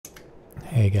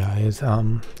Hey guys,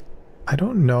 I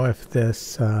don't know if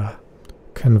this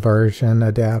conversion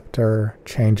adapter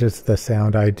changes the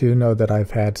sound. I do know that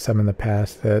I've had some in the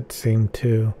past that seem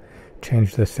to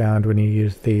change the sound when you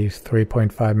use these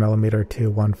 3.5mm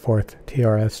to 1/4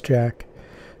 TRS jack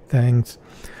things.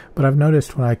 But I've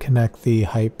noticed when I connect the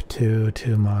Hype 2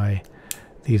 to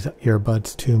these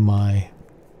earbuds to my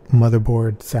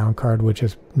motherboard sound card, which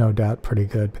is no doubt pretty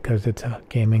good because it's a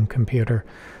gaming computer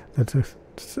that's a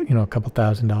couple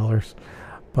 $1,000s,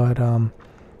 but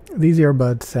these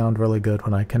earbuds sound really good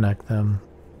when I connect them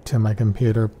to my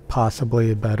computer,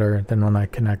 possibly better than when I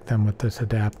connect them with this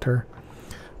adapter.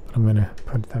 But I'm going to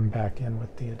put them back in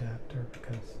with the adapter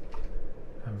because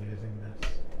I'm using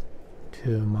this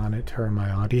to monitor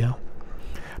my audio.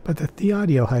 But the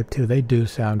audio Hype 2, they do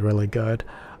sound really good.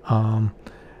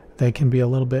 They can be a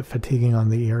little bit fatiguing on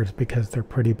the ears because they're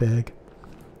pretty big,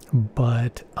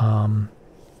 but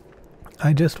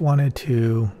I just wanted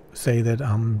to say that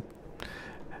I'm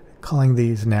calling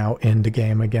these now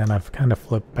Endgame again. I've kind of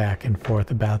flipped back and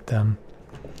forth about them.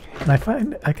 And I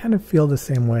kind of feel the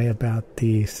same way about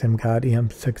the SimGod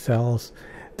EM6Ls.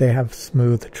 They have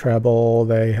smooth treble,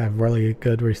 they have really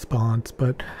good response,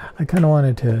 but I kind of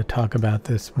wanted to talk about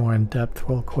this more in depth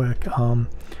real quick.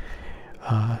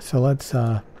 So let's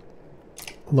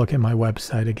look at my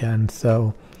website again.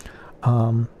 So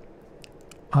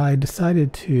I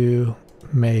decided to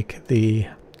make the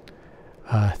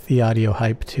Audio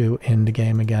Hype 2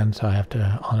 Endgame again, so I have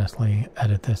to honestly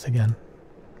edit this again.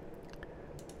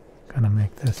 Gonna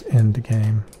make this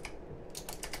Endgame.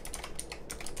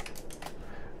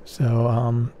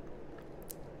 So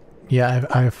yeah,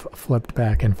 I've flipped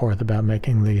back and forth about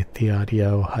making the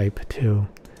Audio Hype 2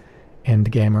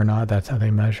 Endgame or not. That's how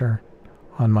they measure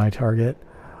on my target.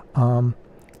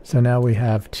 So now we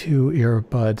have two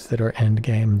earbuds that are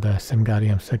Endgame, the SimGod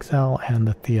EM6L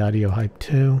and the Audio Hype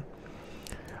 2.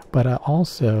 But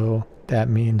also, that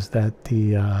means that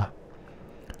the,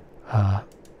 I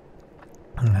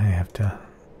have to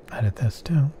edit this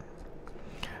too.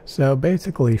 So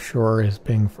basically, Shure is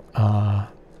being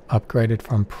upgraded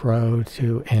from Pro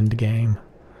to Endgame.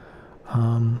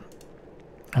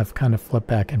 I've kind of flipped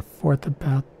back and forth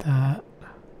about that.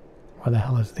 Where the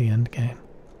hell is the Endgame?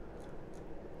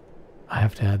 I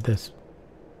have to add this.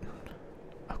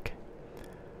 Okay.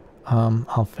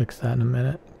 I'll fix that in a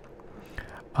minute.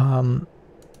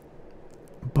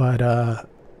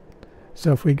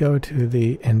 So if we go to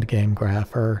the Endgame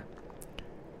grapher,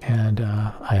 and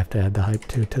I have to add the Hype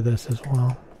 2 to this as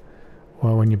well.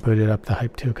 Well, when you boot it up, the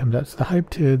Hype 2 comes out. So the Hype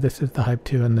 2, this is the Hype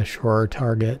 2 and the Shure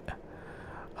target.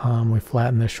 We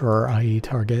flatten the Shure IE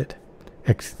target.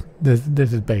 This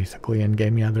is basically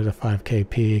Endgame. Yeah, there's a 5K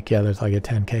peak. Yeah, there's like a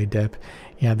 10K dip.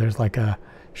 Yeah, there's like a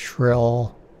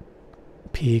shrill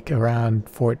peak around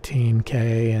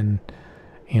 14K and,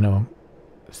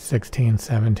 16,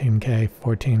 17K,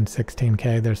 14,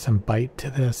 16K. There's some bite to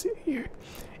this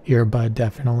earbud,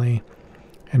 definitely,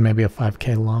 and maybe a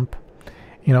 5K lump.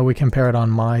 We compare it on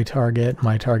my target.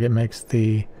 My target makes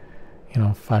the,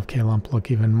 5K lump look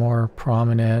even more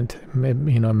prominent. It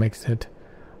makes it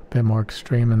bit more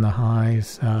extreme in the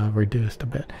highs, reduced a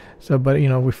bit. So, but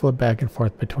we flip back and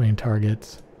forth between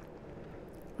targets.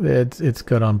 It's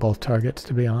good on both targets,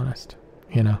 to be honest.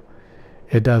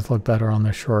 It does look better on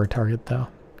the Shure target though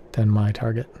than my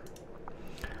target.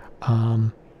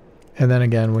 And then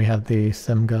again, we have the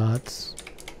SimGods.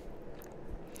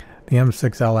 The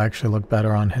M6L actually looked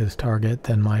better on his target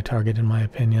than my target, in my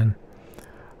opinion.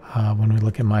 When we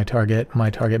look at my target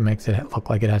makes it look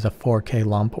like it has a 4K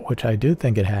lump, which I do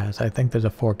think it has. I think there's a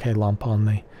 4K lump on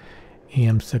the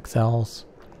EM6Ls.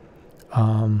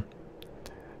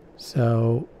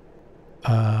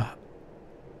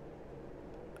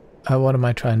 What am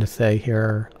I trying to say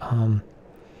here?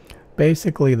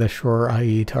 Basically, the Shure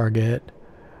IE target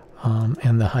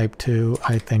and the Hype 2,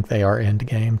 I think they are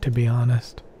Endgame, to be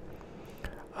honest.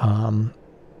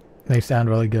 They sound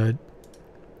really good.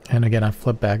 And again, I've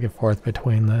flipped back and forth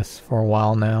between this for a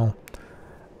while now.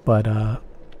 But again,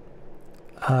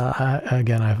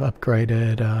 I've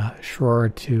upgraded Shure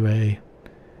to a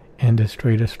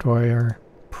Industry Destroyer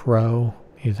Pro.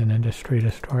 He's an Industry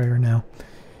Destroyer now.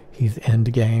 He's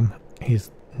Endgame.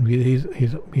 He's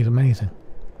amazing.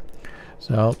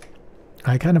 So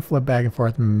I kind of flip back and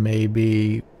forth.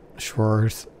 Maybe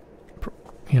Shure's,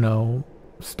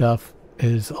 stuff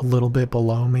is a little bit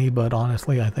below me, but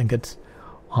honestly, I think it's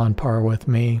on par with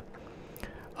me.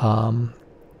 And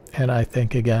I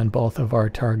think, again, both of our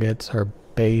targets are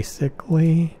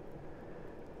basically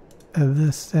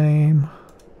the same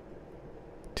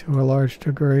to a large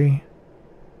degree.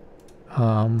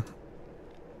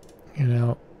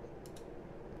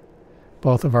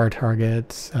 both of our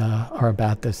targets are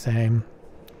about the same.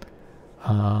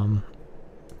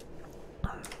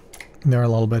 They're a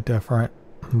little bit different,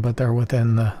 but they're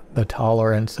within the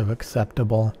tolerance of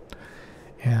acceptable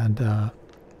and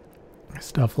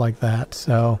stuff like that.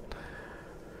 So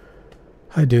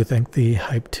I do think the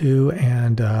Hype 2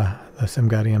 and the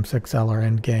Simgadium 6L are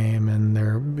endgame, and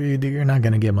you're not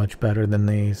going to get much better than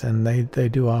these, and they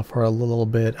do offer a little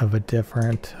bit of a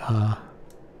different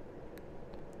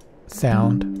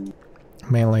sound,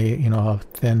 mainly, you know, a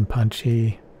thin,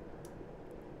 punchy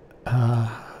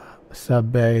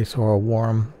sub bass or a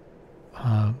warm,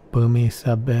 boomy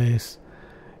sub bass.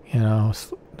 You know,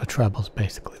 the treble's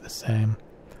basically the same.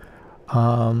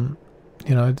 You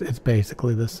know, it's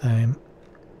basically the same.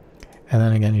 And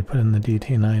then again, you put in the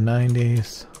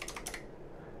DT990s.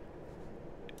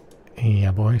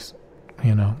 Yeah, boys.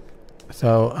 You know,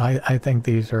 so I think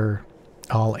these are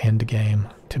all end game,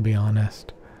 to be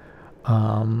honest.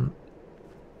 And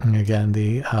again,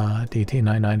 the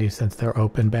DT990s, since they're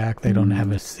open back, they don't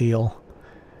have a seal.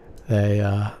 They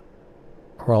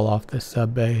roll off the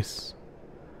sub bass.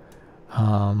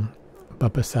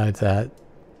 But besides that,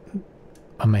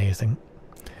 amazing.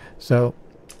 So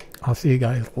I'll see you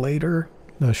guys later.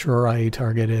 The Shure IE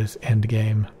target is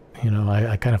endgame. You know,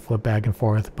 I kind of flip back and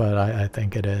forth, but I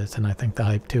think it is, and I think the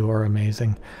Hype 2 are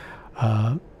amazing.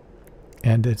 And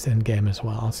it's endgame as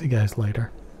well. I'll see you guys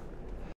later.